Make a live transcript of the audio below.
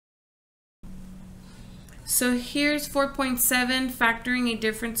So here's 4.7, factoring a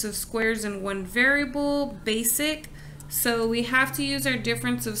difference of squares in one variable, basic. So we have to use our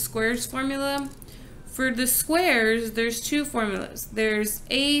difference of squares formula. For the squares, there's two formulas. There's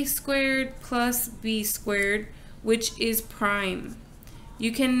a squared plus b squared, which is prime.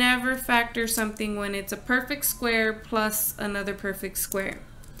 You can never factor something when it's a perfect square plus another perfect square.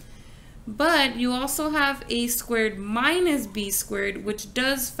 But you also have a squared minus b squared, which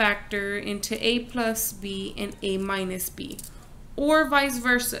does factor into a plus b and a minus b, or vice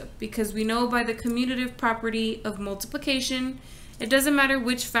versa, because we know by the commutative property of multiplication, it doesn't matter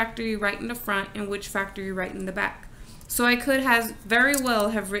which factor you write in the front and which factor you write in the back. So I could have very well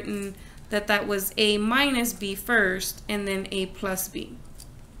have written that that was a minus b first and then a plus b.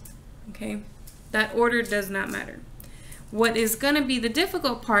 Okay, that order does not matter. What is going to be the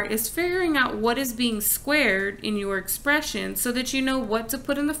difficult part is figuring out what is being squared in your expression so that you know what to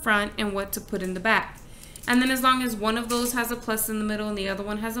put in the front and what to put in the back. And then as long as one of those has a plus in the middle and the other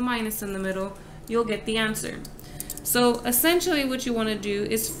one has a minus in the middle, you'll get the answer. So essentially what you want to do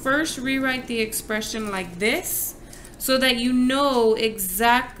is first rewrite the expression like this so that you know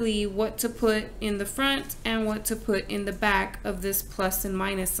exactly what to put in the front and what to put in the back of this plus and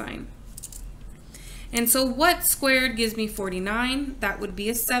minus sign. And so what squared gives me 49? That would be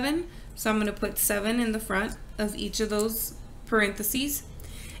a 7. So I'm going to put 7 in the front of each of those parentheses.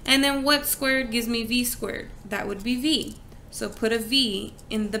 And then what squared gives me v squared? That would be v. So put a v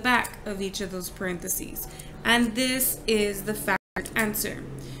in the back of each of those parentheses. And this is the factored answer.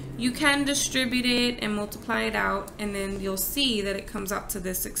 You can distribute it and multiply it out, and then you'll see that it comes out to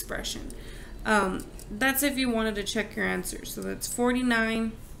this expression. That's if you wanted to check your answer. So that's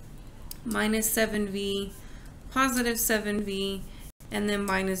 49 minus 7v, positive 7v, and then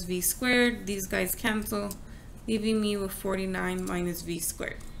minus v squared. These guys cancel, leaving me with 49 minus v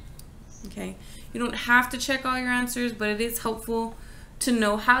squared. Okay, you don't have to check all your answers, but it is helpful to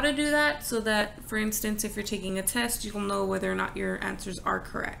know how to do that so that, for instance, if you're taking a test, you'll know whether or not your answers are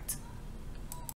correct.